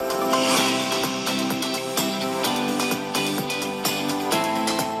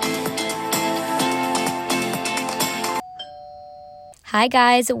Hi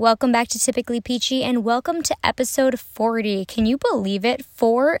guys, welcome back to Typically Peachy and welcome to episode 40. Can you believe it?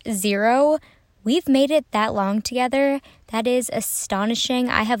 40? We've made it that long together. That is astonishing.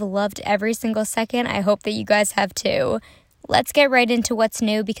 I have loved every single second. I hope that you guys have too. Let's get right into what's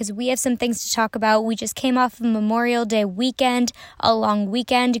new because we have some things to talk about. We just came off of Memorial Day weekend, a long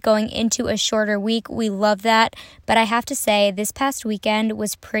weekend going into a shorter week. We love that. But I have to say, this past weekend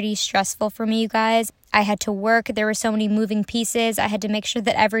was pretty stressful for me, you guys. I had to work. There were so many moving pieces. I had to make sure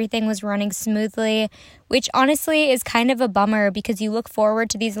that everything was running smoothly, which honestly is kind of a bummer because you look forward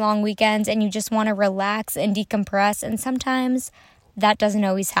to these long weekends and you just want to relax and decompress. And sometimes that doesn't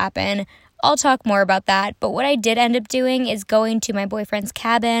always happen. I'll talk more about that, but what I did end up doing is going to my boyfriend's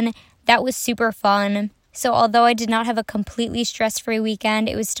cabin. That was super fun. So although I did not have a completely stress-free weekend,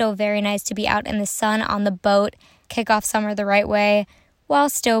 it was still very nice to be out in the sun on the boat, kick off summer the right way, while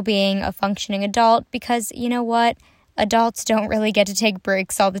still being a functioning adult, because you know what? Adults don't really get to take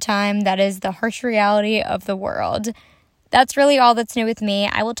breaks all the time. That is the harsh reality of the world. That's really all that's new with me.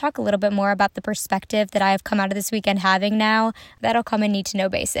 I will talk a little bit more about the perspective that I have come out of this weekend having now. That'll come in need-to-know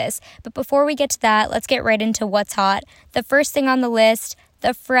basis. But before we get to that, let's get right into what's hot. The first thing on the list,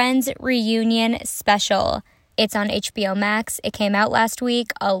 the Friends Reunion Special. It's on HBO Max. It came out last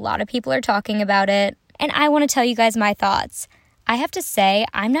week. A lot of people are talking about it. And I want to tell you guys my thoughts. I have to say,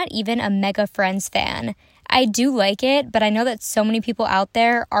 I'm not even a mega Friends fan. I do like it, but I know that so many people out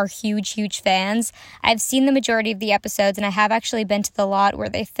there are huge fans. I've seen the majority of the episodes, and I have actually been to the lot where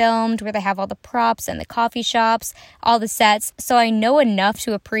they filmed, where they have all the props and the coffee shops, all the sets, so I know enough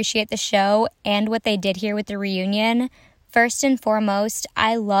to appreciate the show and what they did here with the reunion. First and foremost,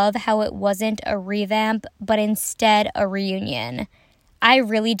 I love how it wasn't a revamp, but instead a reunion. I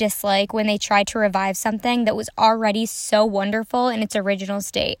really dislike when they try to revive something that was already so wonderful in its original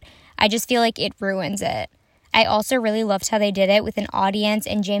state. I just feel like it ruins it. I also really loved how they did it with an audience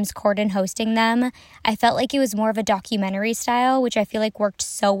and James Corden hosting them. I felt like it was more of a documentary style, which I feel like worked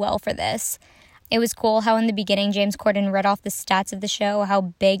so well for this. It was cool how in the beginning James Corden read off the stats of the show, how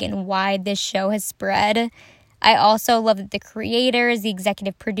big and wide this show has spread. I also love that the creators, the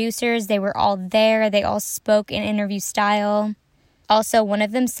executive producers, they were all there. They all spoke in interview style. Also, one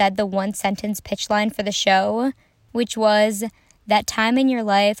of them said the one-sentence pitch line for the show, which was, "That time in your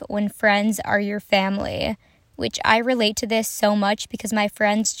life when friends are your family," which I relate to this so much because my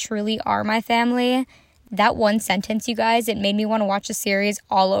friends truly are my family. That one sentence, you guys, it made me want to watch the series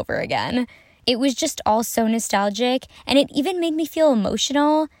all over again. It was just all so nostalgic, and it even made me feel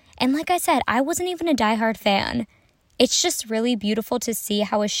emotional. And like I said, I wasn't even a diehard fan. It's just really beautiful to see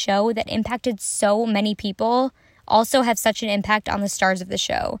how a show that impacted so many people also have such an impact on the stars of the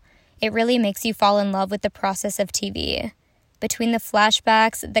show. It really makes you fall in love with the process of TV. Between the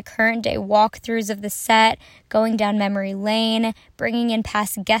flashbacks, the current day walkthroughs of the set, going down memory lane, bringing in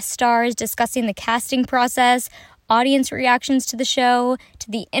past guest stars, discussing the casting process, audience reactions to the show, to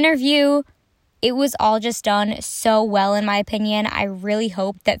the interview, it was all just done so well in my opinion. I really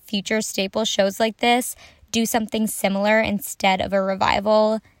hope that future staple shows like this do something similar instead of a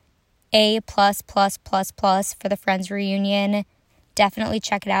revival. A+++ for the Friends Reunion. Definitely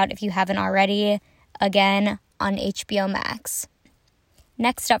check it out if you haven't already. Again, on HBO Max.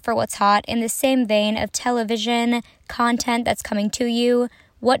 Next up for what's hot, in the same vein of television content that's coming to you,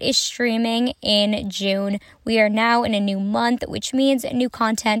 what is streaming in June? We are now in a new month, which means new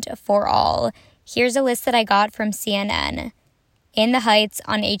content for all. Here's a list that I got from CNN. In the Heights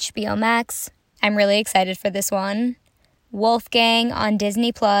on HBO Max. I'm really excited for this one. Wolfgang on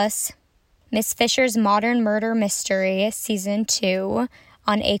Disney+. Miss Fisher's Modern Murder Mystery Season 2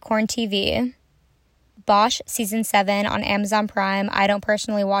 on Acorn TV. Bosch Season 7 on Amazon Prime. I don't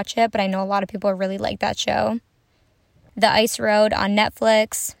personally watch it, but I know a lot of people really like that show. The Ice Road on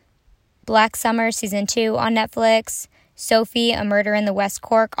Netflix. Black Summer Season 2 on Netflix. Sophie, A Murder in the West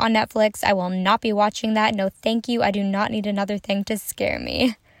Cork on Netflix. I will not be watching that. No, thank you. I do not need another thing to scare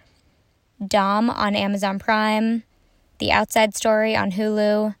me. Dom on Amazon Prime. The Outside Story on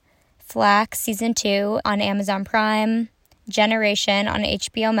Hulu. Flack Season 2 on Amazon Prime. Generation on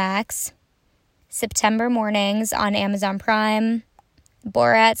HBO Max. September Mornings on Amazon Prime.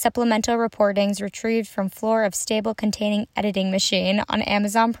 Borat Supplemental Reportings retrieved from floor of stable containing editing machine on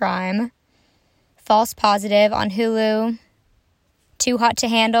Amazon Prime. False Positive on Hulu. Too Hot to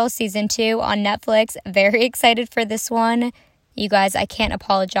Handle Season 2 on Netflix. Very excited for this one. You guys, I can't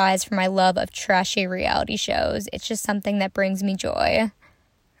apologize for my love of trashy reality shows. It's just something that brings me joy.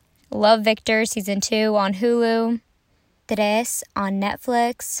 Love Victor Season 2 on Hulu. Tres on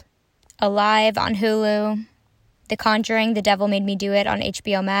Netflix. Alive on Hulu. The Conjuring, The Devil Made Me Do It on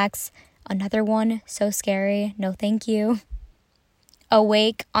HBO Max. Another one, so scary. No thank you.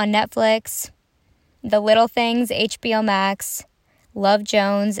 Awake on Netflix, The Little Things, HBO Max, Love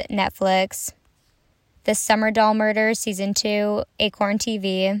Jones, Netflix, The Summer Doll Murders, Season 2, Acorn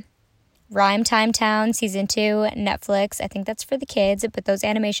TV, Rhyme Time Town, Season 2, Netflix. I think that's for the kids, but those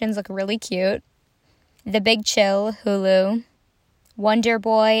animations look really cute. The Big Chill, Hulu, Wonder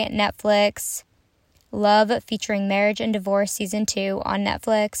Boy, Netflix, Love featuring Marriage and Divorce, Season 2 on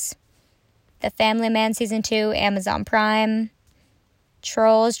Netflix, The Family Man, Season 2, Amazon Prime,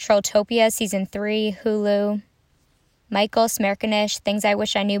 Trolls, Trolltopia, Season 3, Hulu, Michael Smerconish, Things I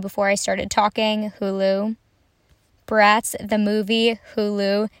Wish I Knew Before I Started Talking, Hulu, Bratz, the movie,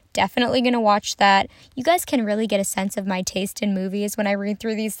 Hulu, definitely gonna watch that. You guys can really get a sense of my taste in movies when I read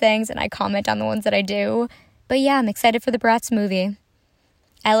through these things and I comment on the ones that I do. But yeah, I'm excited for the Bratz movie.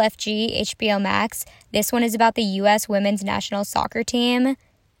 LFG, HBO Max, this one is about the U.S. women's national soccer team.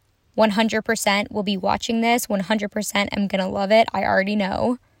 100% will be watching this. 100% am gonna love it. I already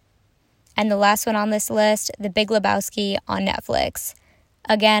know. And the last one on this list, The Big Lebowski on Netflix.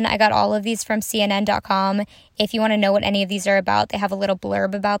 Again, I got all of these from CNN.com. If you want to know what any of these are about, they have a little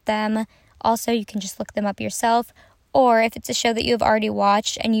blurb about them. Also, you can just look them up yourself. Or if it's a show that you have already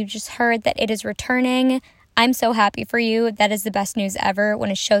watched and you just heard that it is returning, I'm so happy for you. That is the best news ever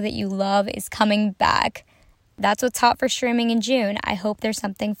when a show that you love is coming back. That's what's hot for streaming in June. I hope there's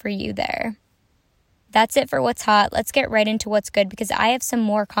something for you there. That's it for what's hot. Let's get right into what's good because I have some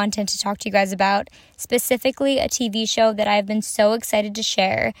more content to talk to you guys about, specifically a TV show that I've been so excited to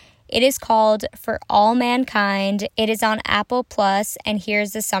share. It is called For All Mankind. It is on Apple Plus, and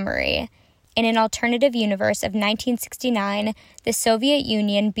here's the summary. In an alternative universe of 1969, the Soviet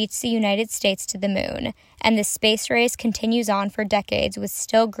Union beats the United States to the moon, and the space race continues on for decades with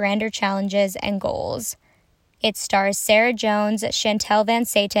still grander challenges and goals. It stars Sarah Jones, Chantel Van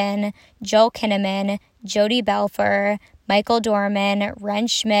Satan, Joel Kinnaman, Jodie Belfer, Michael Dorman, Ren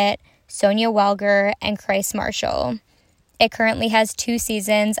Schmidt, Sonia Welger, and Chris Marshall. It currently has 2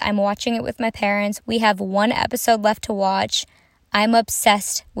 seasons. I'm watching it with my parents. We have 1 episode left to watch. I'm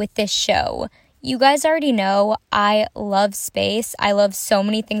obsessed with this show. You guys already know I love space. I love so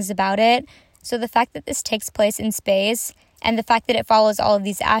many things about it. So the fact that this takes place in space and the fact that it follows all of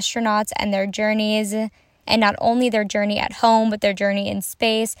these astronauts and their journeys, and not only their journey at home, but their journey in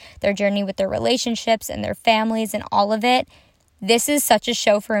space, their journey with their relationships and their families and all of it. This is such a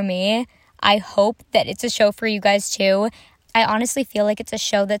show for me. I hope that it's a show for you guys too. I honestly feel like it's a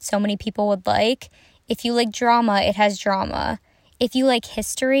show that so many people would like. If you like drama, it has drama. If you like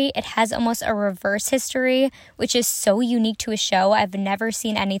history, it has almost a reverse history, which is so unique to a show. I've never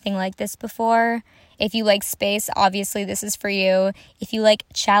seen anything like this before. If you like space, obviously this is for you. If you like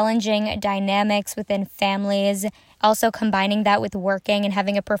challenging dynamics within families, also combining that with working and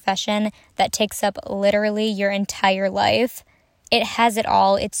having a profession that takes up literally your entire life, it has it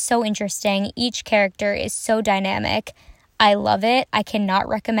all. It's so interesting. Each character is so dynamic. I love it. I cannot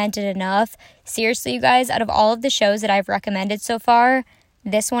recommend it enough. Seriously, you guys, out of all of the shows that I've recommended so far,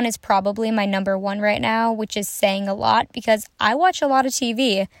 this one is probably my number 1 right now, which is saying a lot because I watch a lot of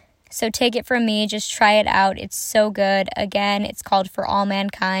TV. So take it from me, just try it out. It's so good. Again, it's called For All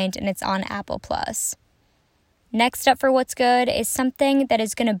Mankind, and it's on Apple Plus. Next up for what's good is something that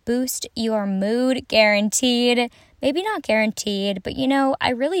is going to boost your mood, guaranteed. Maybe not guaranteed, but I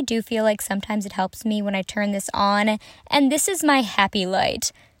really do feel like sometimes it helps me when I turn this on, and this is my Happy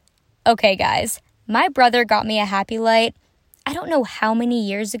Light. Okay, guys, my brother got me a Happy Light, I don't know how many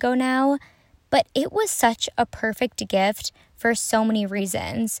years ago now, but it was such a perfect gift for so many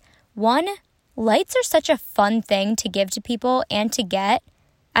reasons. 1, lights are such a fun thing to give to people and to get.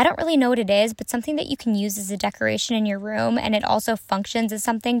 I don't really know what it is, but something that you can use as a decoration in your room, and it also functions as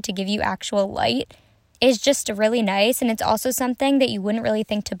something to give you actual light, is just really nice, and it's also something that you wouldn't really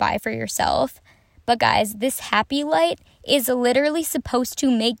think to buy for yourself. But guys, this Happy Light is literally supposed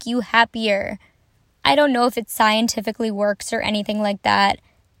to make you happier. I don't know if it scientifically works or anything like that,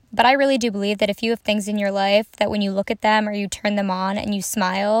 but I really do believe that if you have things in your life that when you look at them or you turn them on and you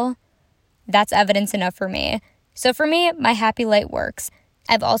smile, that's evidence enough for me. So for me, my Happy Light works.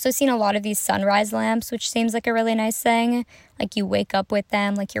 I've also seen a lot of these sunrise lamps, which seems like a really nice thing. Like you wake up with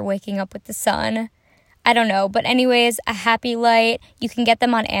them, like you're waking up with the sun. I don't know, but anyways, a Happy Light, you can get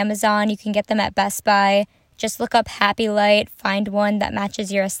them on Amazon, you can get them at Best Buy. Just look up Happy Light, find one that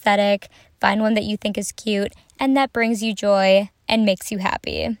matches your aesthetic, find one that you think is cute, and that brings you joy and makes you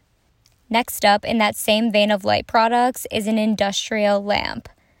happy. Next up, in that same vein of light products, is an industrial lamp.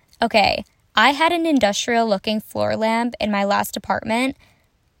 Okay, I had an industrial-looking floor lamp in my last apartment,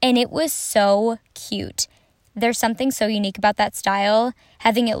 and it was so cute. There's something so unique about that style,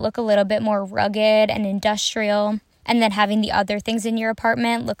 having it look a little bit more rugged and industrial. and then having the other things in your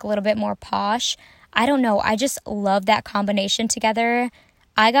apartment look a little bit more posh. I don't know, I just love that combination together.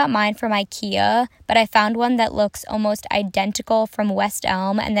 I got mine from IKEA, but I found one that looks almost identical from West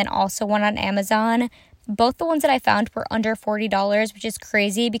Elm and then also one on Amazon. Both the ones that I found were under $40, which is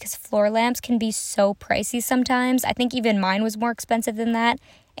crazy because floor lamps can be so pricey sometimes. I think even mine was more expensive than that,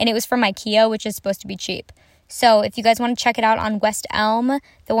 and it was from IKEA, which is supposed to be cheap. So if you guys want to check it out on West Elm,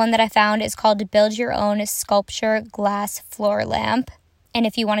 the one that I found is called Build Your Own Sculpture Glass Floor Lamp. And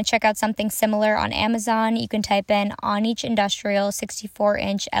if you want to check out something similar on Amazon, you can type in Onich Industrial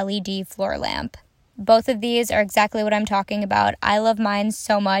 64-inch LED floor lamp. Both of these are exactly what I'm talking about. I love mine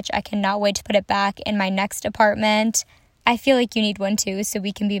so much. I cannot wait to put it back in my next apartment. I feel like you need one too, so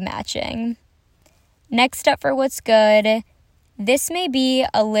we can be matching. Next up for What's Good. This may be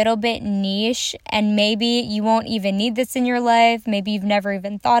a little bit niche, and maybe you won't even need this in your life. Maybe you've never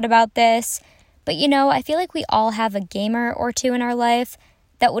even thought about this. But I feel like we all have a gamer or two in our life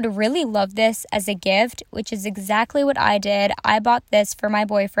that would really love this as a gift, which is exactly what I did. I bought this for my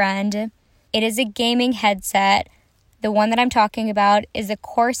boyfriend. It is a gaming headset. The one that I'm talking about is a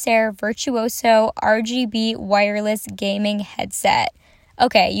Corsair Virtuoso RGB wireless gaming headset.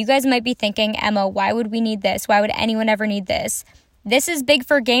 Okay, you guys might be thinking, Emma, why would we need this? Why would anyone ever need this? This is big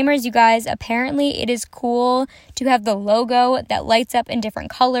for gamers, you guys. Apparently, it is cool to have the logo that lights up in different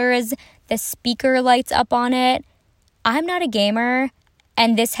colors. The speaker lights up on it. I'm not a gamer,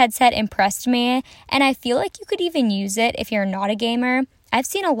 and this headset impressed me, and I feel like you could even use it if you're not a gamer. I've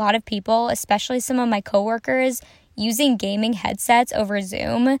seen a lot of people, especially some of my coworkers, using gaming headsets over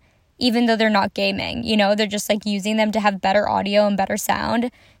Zoom, even though they're not gaming. They're just like using them to have better audio and better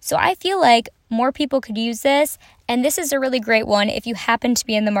sound. So I feel like more people could use this, and this is a really great one if you happen to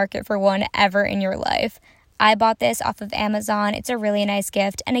be in the market for one ever in your life. I bought this off of Amazon. It's a really nice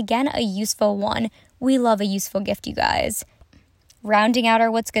gift, and again, a useful one. We love a useful gift, you guys. Rounding out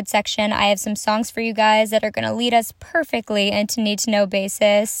our What's Good section, I have some songs for you guys that are going to lead us perfectly into Need to Know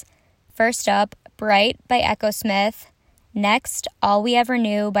basis. First up, Bright by Echosmith. Next, All We Ever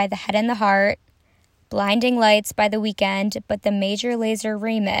Knew by The Head and the Heart. Blinding Lights by The Weeknd, but the Major Lazer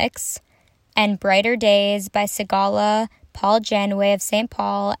remix. And Brighter Days by Sigala, Paul Janway of St.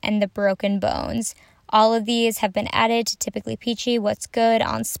 Paul, and The Broken Bones. All of these have been added to Typically Peachy What's Good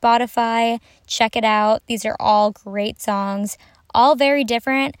on Spotify. Check it out. These are all great songs, all very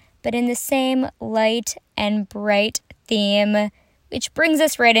different, but in the same light and bright theme, which brings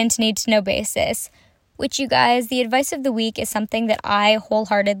us right into Need to Know basis, which, you guys, the advice of the week is something that I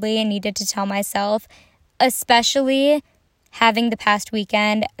wholeheartedly needed to tell myself, especially having the past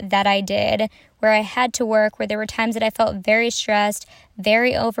weekend that I did, where I had to work, where there were times that I felt very stressed,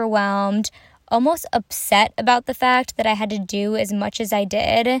 very overwhelmed, almost upset about the fact that I had to do as much as I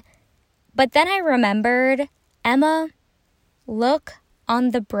did. But then I remembered, Emma, look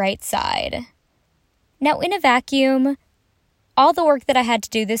on the bright side. Now, in a vacuum, all the work that I had to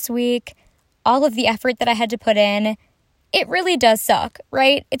do this week, all of the effort that I had to put in, it really does suck,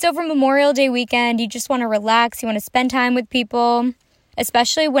 right? It's over Memorial Day weekend. You just want to relax. You want to spend time with people,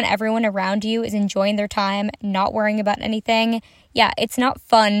 especially when everyone around you is enjoying their time, not worrying about anything. Yeah, it's not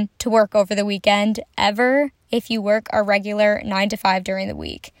fun to work over the weekend ever if you work a regular 9 to 5 during the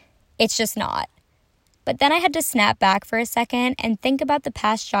week. It's just not. But then I had to snap back for a second and think about the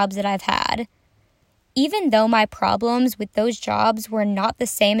past jobs that I've had. Even though my problems with those jobs were not the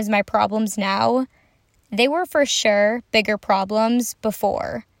same as my problems now, they were for sure bigger problems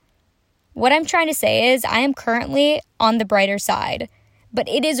before. What I'm trying to say is I am currently on the brighter side, but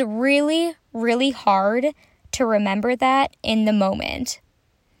it is really, really hard to remember that in the moment.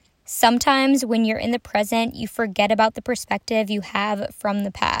 Sometimes when you're in the present, you forget about the perspective you have from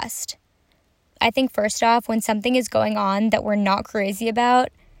the past. I think first off, when something is going on that we're not crazy about,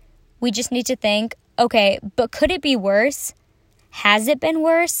 we just need to think, okay, but could it be worse? Has it been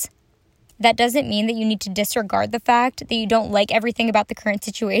worse? That doesn't mean that you need to disregard the fact that you don't like everything about the current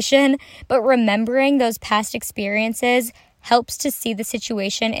situation, but remembering those past experiences helps to see the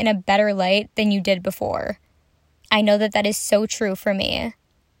situation in a better light than you did before. I know that that is so true for me.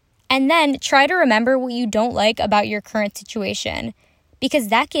 And then try to remember what you don't like about your current situation, because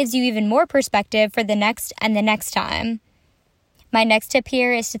that gives you even more perspective for the next and the next time. My next tip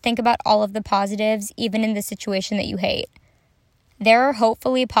here is to think about all of the positives, even in the situation that you hate. There are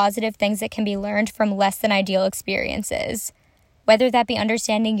hopefully positive things that can be learned from less than ideal experiences, whether that be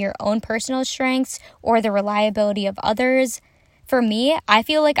understanding your own personal strengths or the reliability of others. For me, I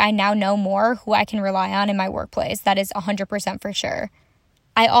feel like I now know more who I can rely on in my workplace. That is 100% for sure.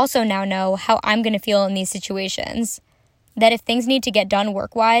 I also now know how I'm going to feel in these situations. That if things need to get done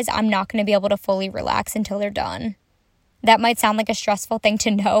work-wise, I'm not going to be able to fully relax until they're done. That might sound like a stressful thing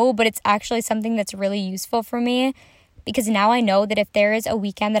to know, but it's actually something that's really useful for me because now I know that if there is a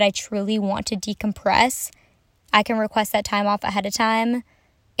weekend that I truly want to decompress, I can request that time off ahead of time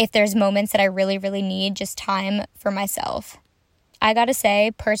if there's moments that I really, really need just time for myself. I gotta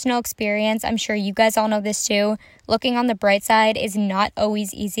say, personal experience, I'm sure you guys all know this too, looking on the bright side is not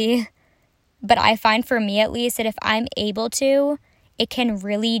always easy. But I find for me at least that if I'm able to, it can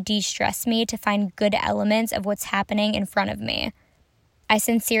really de-stress me to find good elements of what's happening in front of me. I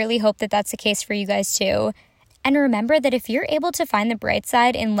sincerely hope that that's the case for you guys too. And remember that if you're able to find the bright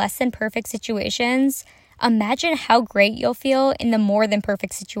side in less than perfect situations, imagine how great you'll feel in the more than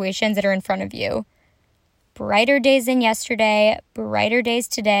perfect situations that are in front of you. Brighter days than yesterday, brighter days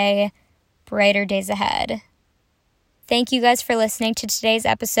today, brighter days ahead. Thank you guys for listening to today's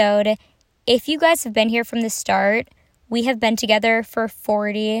episode. If you guys have been here from the start, we have been together for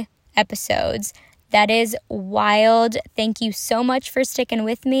 40 episodes. That is wild. Thank you so much for sticking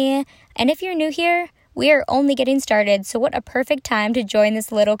with me. And if you're new here, we are only getting started, so what a perfect time to join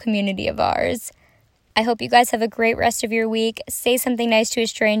this little community of ours. I hope you guys have a great rest of your week. Say something nice to a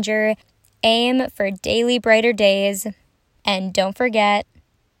stranger. Aim for daily brighter days. And don't forget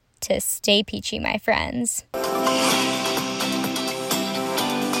to stay peachy, my friends.